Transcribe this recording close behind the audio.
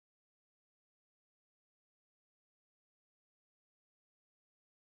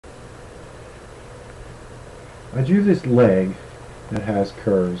I drew this leg that has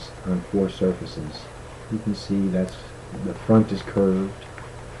curves on 4 surfaces. You can see that's the front is curved.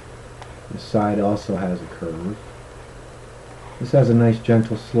 The side also has a curve. This has a nice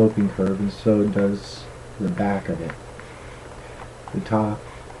gentle sloping curve, and so does the back of it. The top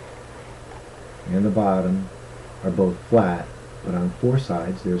and the bottom are both flat, but on 4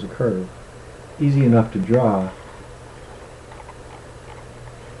 sides there's a curve. Easy enough to draw,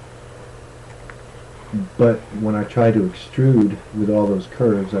 but when I try to extrude with all those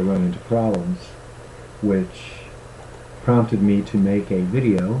curves I run into problems, which prompted me to make a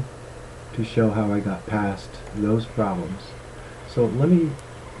video to show how I got past those problems. So let me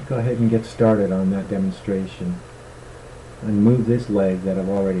go ahead and get started on that demonstration and move this leg that I've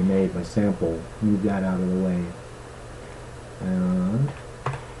already made, my sample, move that out of the way. And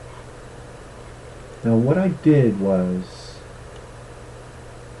now what I did was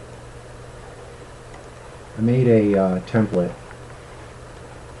I made a template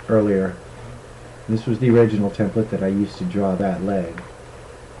earlier. This was the original template that I used to draw that leg,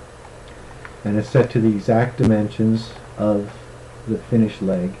 and it's set to the exact dimensions of the finished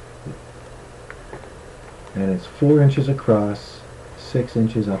leg, and it's 4 inches across, 6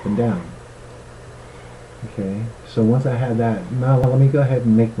 inches up and down. Okay, so once I had that, now let me go ahead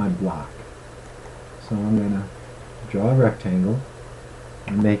and make my block. So I'm going to draw a rectangle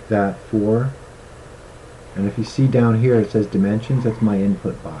and make that 4, and if you see down here it says dimensions, that's my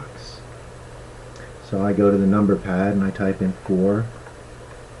input box. So I go to the number pad and I type in 4,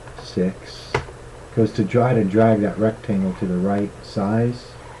 6, because to try to drag that rectangle to the right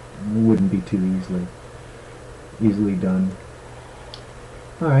size wouldn't be too easily done.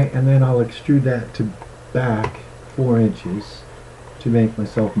 Alright, and then I'll extrude that to back 4 inches to make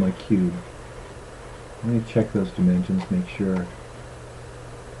myself my cube. Let me check those dimensions, make sure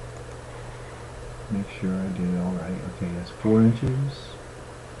I did it alright. Okay, that's 4 inches,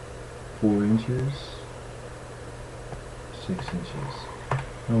 4 inches, 6 inches.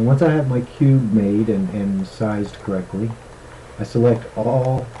 Now, once I have my cube made and sized correctly, I select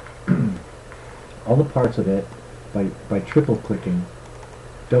all all the parts of it by triple clicking.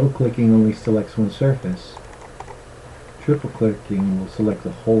 Double clicking only selects one surface. Triple clicking will select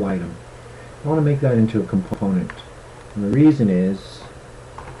the whole item. I want to make that into a component. And the reason is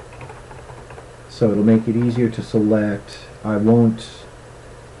so it'll make it easier to select. I won't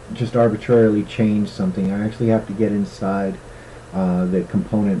just arbitrarily change something. I actually have to get inside the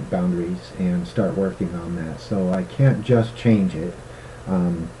component boundaries and start working on that. So I can't just change it.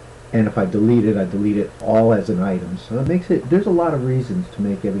 And if I delete it, I delete it all as an item. So it makes it, there's a lot of reasons to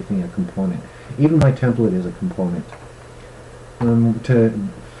make everything a component. Even my template is a component.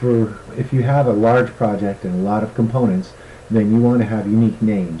 If you have a large project and a lot of components, then you want to have unique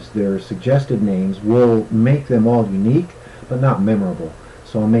names. Their suggested names will make them all unique, but not memorable.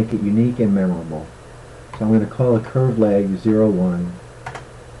 So I'll make it unique and memorable. So I'm going to call a curved leg 01.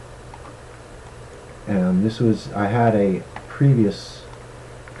 And this was, I had a previous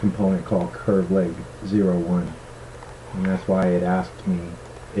component called curved leg 01, and that's why it asked me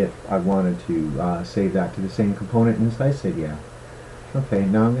if I wanted to save that to the same component, and I said yeah. Okay,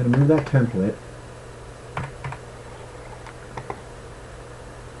 now I'm going to move that template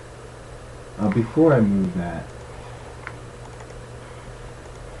before I move that,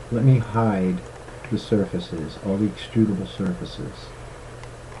 let me hide the surfaces, all the extrudable surfaces.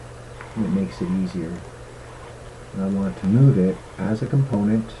 It makes it easier. And I want to move it as a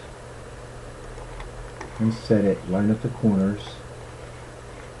component and set it, line up the corners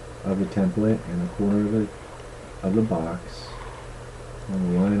of the template and the corner of the box.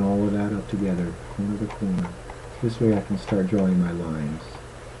 And line all of that up together, corner to corner. This way I can start drawing my lines,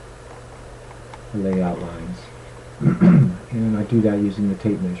 the layout lines. And I do that using the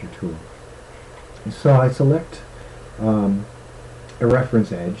tape measure tool. So I select a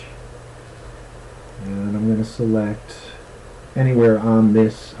reference edge, and I'm going to select anywhere on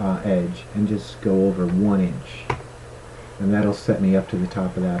this edge and just go over 1 inch, and that'll set me up to the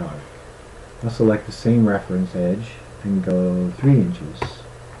top of that arc. I'll select the same reference edge and go 3 inches,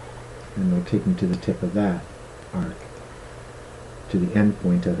 and it'll take me to the tip of that arc, to the end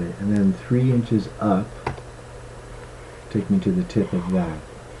point of it, and then 3 inches up, take me to the tip of that.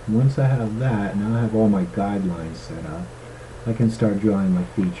 Once I have that, now I have all my guidelines set up, I can start drawing my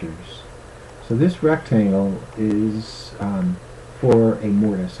features. So this rectangle is for a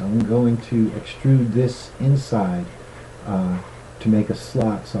mortise. I'm going to extrude this inside to make a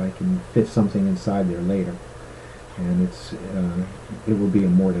slot so I can fit something inside there later. And it will be a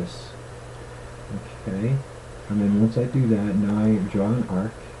mortise. Okay, and then once I do that, now I draw an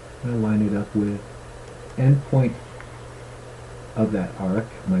arc and I line it up with end point of that arc,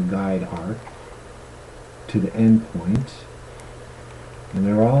 my guide arc, to the end point, and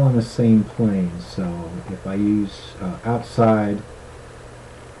they're all on the same plane. So if I use outside,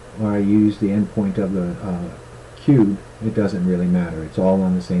 or I use the end point of the cube, it doesn't really matter. It's all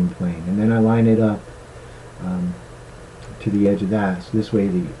on the same plane. And then I line it up to the edge of that, so this way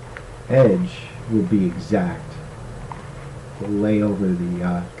the edge will be exact. It will lay over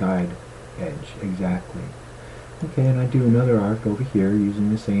the guide edge exactly. Okay, and I do another arc over here using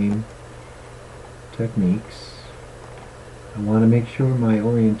the same techniques. I want to make sure my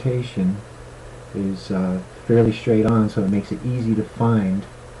orientation is fairly straight on, so it makes it easy to find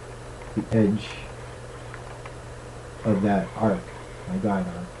the edge of that arc, my guide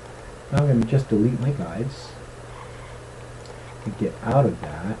arc. Now I'm going to just delete my guides to get out of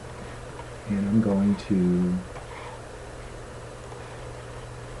that, and I'm going to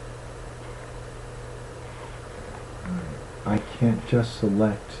I can't just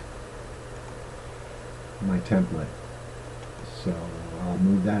select my template, so I'll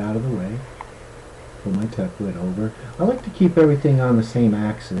move that out of the way, pull my template over. I like to keep everything on the same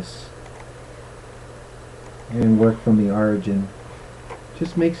axis and work from the origin.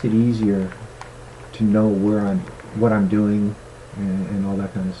 Just makes it easier to know what I'm doing and all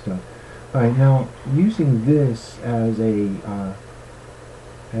that kind of stuff. Alright, now using this as a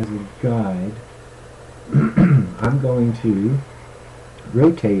guide, I'm going to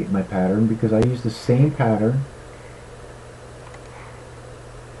rotate my pattern because I use the same pattern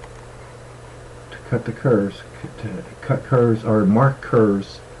to cut the curves, to cut curves or mark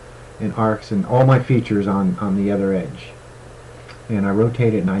curves and arcs and all my features on the other edge. And I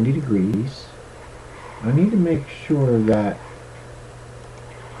rotate it 90 degrees. I need to make sure that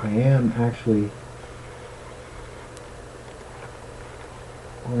I am actually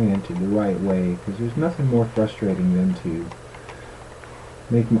oriented the right way, because there's nothing more frustrating than to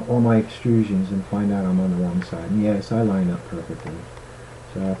make all my extrusions and find out I'm on the wrong side. And yes, I line up perfectly,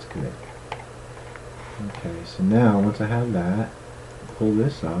 so that's good. Okay, so now once I have that, pull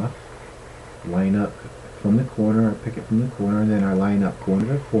this off, line up from the corner, I pick it from the corner, and then I line up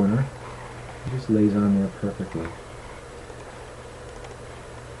corner to corner. It just lays on there perfectly.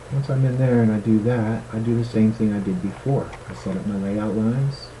 Once I'm in there and I do that, I do the same thing I did before. I set up my layout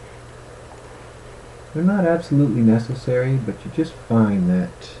lines. They're not absolutely necessary, but you just find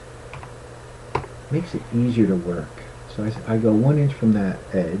that it makes it easier to work. So I go 1 inch from that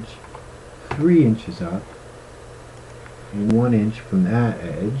edge, 3 inches up, and 1 inch from that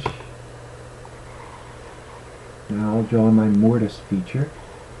edge. Now I'll draw my mortise feature.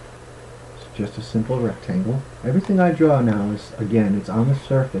 Just a simple rectangle. Everything I draw now is, again, it's on the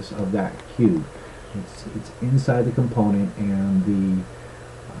surface of that cube. It's inside the component, and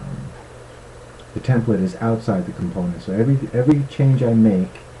the template is outside the component. So every change I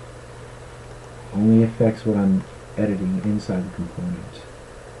make only affects what I'm editing inside the component.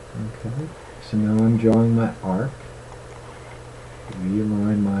 Okay. So now I'm drawing my arc.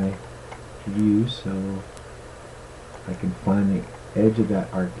 Realign my view so I can find the edge of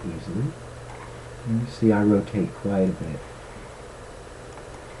that arc easily. You see I rotate quite a bit.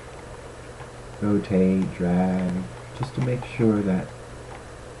 Rotate, drag, just to make sure that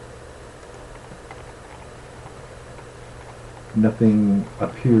nothing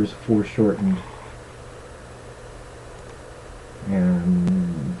appears foreshortened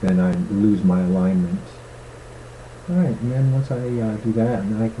and then I lose my alignment. Alright, and then once I do that,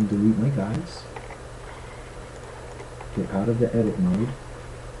 and then I can delete my guides, get out of the edit mode,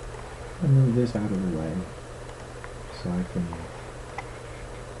 and move this out of the way so I can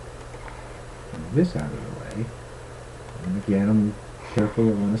move this out of the way. And again, I'm careful,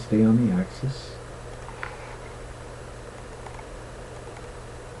 I want to stay on the axis.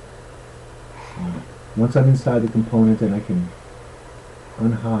 Once I'm inside the component, then I can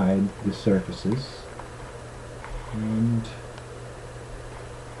unhide the surfaces and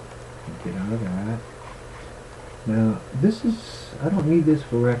get out of that. Now this is, I don't need this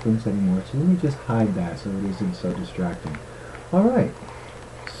for reference anymore, so let me just hide that so it isn't so distracting. Alright,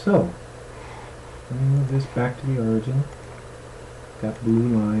 so let me move this back to the origin, got the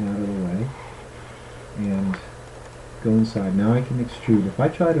blue line out of the way, and go inside. Now I can extrude. If I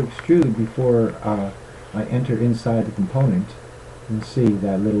try to extrude before I enter inside the component, you can see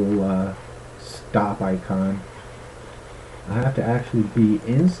that little stop icon. I have to actually be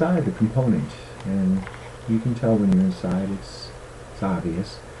inside the component, and you can tell when you're inside, it's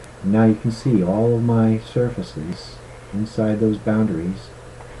obvious. And now you can see all of my surfaces inside those boundaries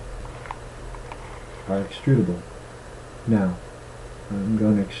are extrudable. Now I'm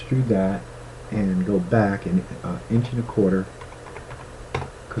going to extrude that and go back an inch and a quarter,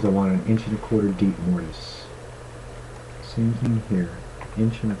 because I want an inch and a quarter deep mortise. Same thing here,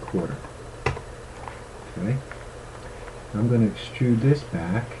 inch and a quarter. Okay, I'm going to extrude this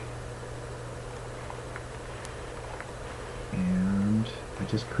back, and I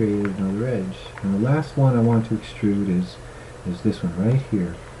just created another edge. And the last one I want to extrude is this one right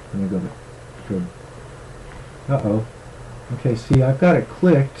here. I'm going to go. Uh-oh. Okay, see, I've got it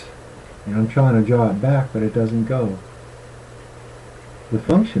clicked, and I'm trying to draw it back, but it doesn't go. The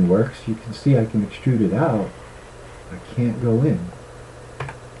function works. You can see I can extrude it out. I can't go in.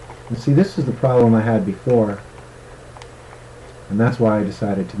 And see, this is the problem I had before, and that's why I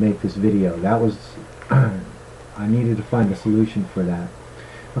decided to make this video. That was I needed to find a solution for that.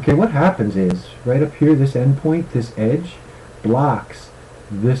 Okay, what happens is, right up here, this endpoint, this edge, blocks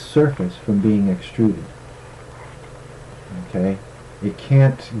this surface from being extruded. Okay, it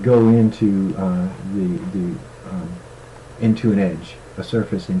can't go into into an edge, a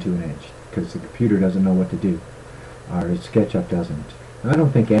surface into an edge, because the computer doesn't know what to do, or SketchUp doesn't. I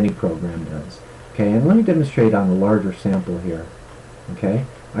don't think any program does. Okay, and let me demonstrate on a larger sample here. Okay,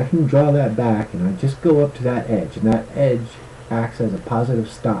 I can draw that back, and I just go up to that edge, and that edge acts as a positive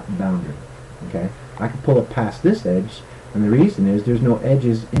stop boundary. Okay, I can pull it past this edge, and the reason is there's no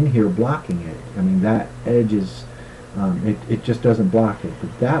edges in here blocking it. I mean, that edge is it just doesn't block it,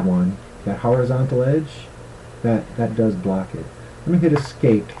 but that one, that horizontal edge, that does block it. Let me hit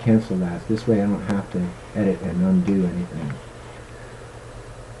escape to cancel that. This way I don't have to edit and undo anything.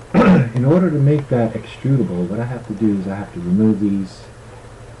 In order to make that extrudable, what I have to do is I have to remove these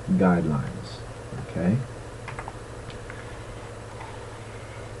guidelines. Okay,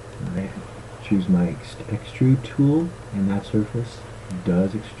 I choose my extrude tool, and that surface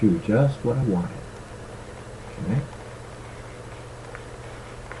does extrude just what I wanted. Okay,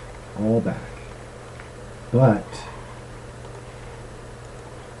 all back. But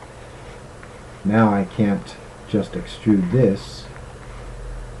now I can't just extrude this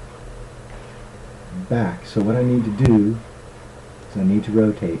back. So what I need to do is I need to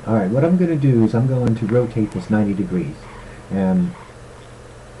rotate. Alright, what I'm going to do is I'm going to rotate this 90 degrees. And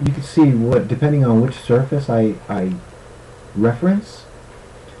you can see what, depending on which surface I reference,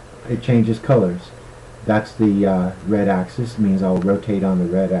 it changes colors. That's the red axis, means I'll rotate on the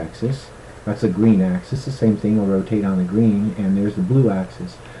red axis. That's the green axis, the same thing, I'll rotate on the green, and there's the blue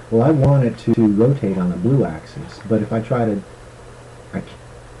axis. Well, I want it to rotate on the blue axis, but if I try to,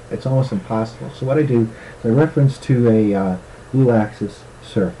 it's almost impossible. So what I do is I reference to a blue axis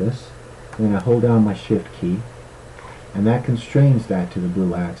surface, and I hold down my shift key, and that constrains that to the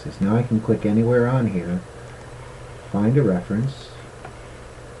blue axis. Now I can click anywhere on here, find a reference.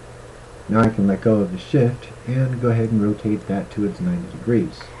 Now I can let go of the shift and go ahead and rotate that to its 90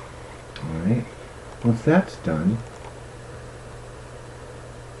 degrees. Alright, once that's done,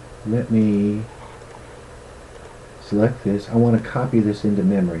 let me select this. I want to copy this into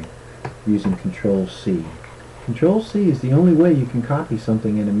memory using Control C. Control C is the only way you can copy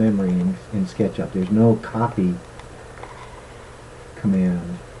something into memory in SketchUp. There's no copy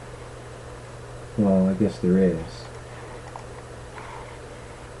command. Well, I guess there is.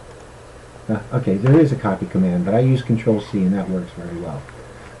 Okay, there is a copy command, but I use Control C and that works very well.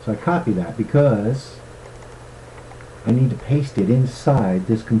 So I copy that because I need to paste it inside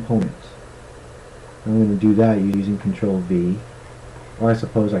this component. I'm going to do that using Control V, or I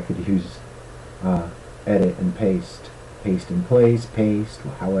suppose I could use edit and paste, paste in place, paste,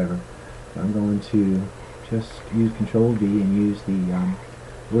 however. So I'm going to just use Control V and use the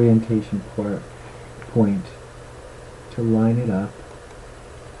orientation point to line it up,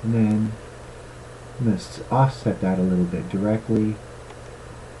 and then I'm going to offset that a little bit directly.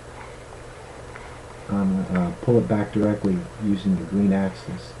 Pull it back directly using the green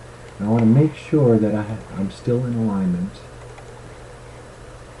axis. And I want to make sure that I'm still in alignment.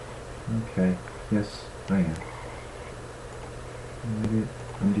 Okay, yes I am.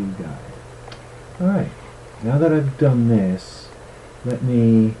 Undo guide. Alright, now that I've done this, let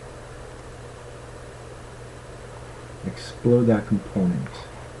me explode that component.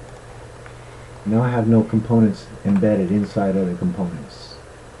 Now I have no components embedded inside other components.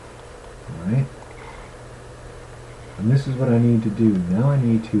 Alright? And this is what I need to do. Now I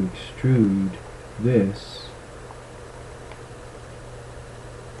need to extrude this.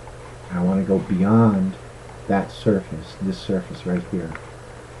 I want to go beyond that surface, this surface right here.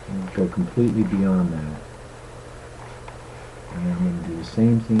 And go completely beyond that. And I'm going to do the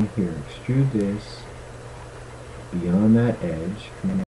same thing here. Extrude this beyond that edge.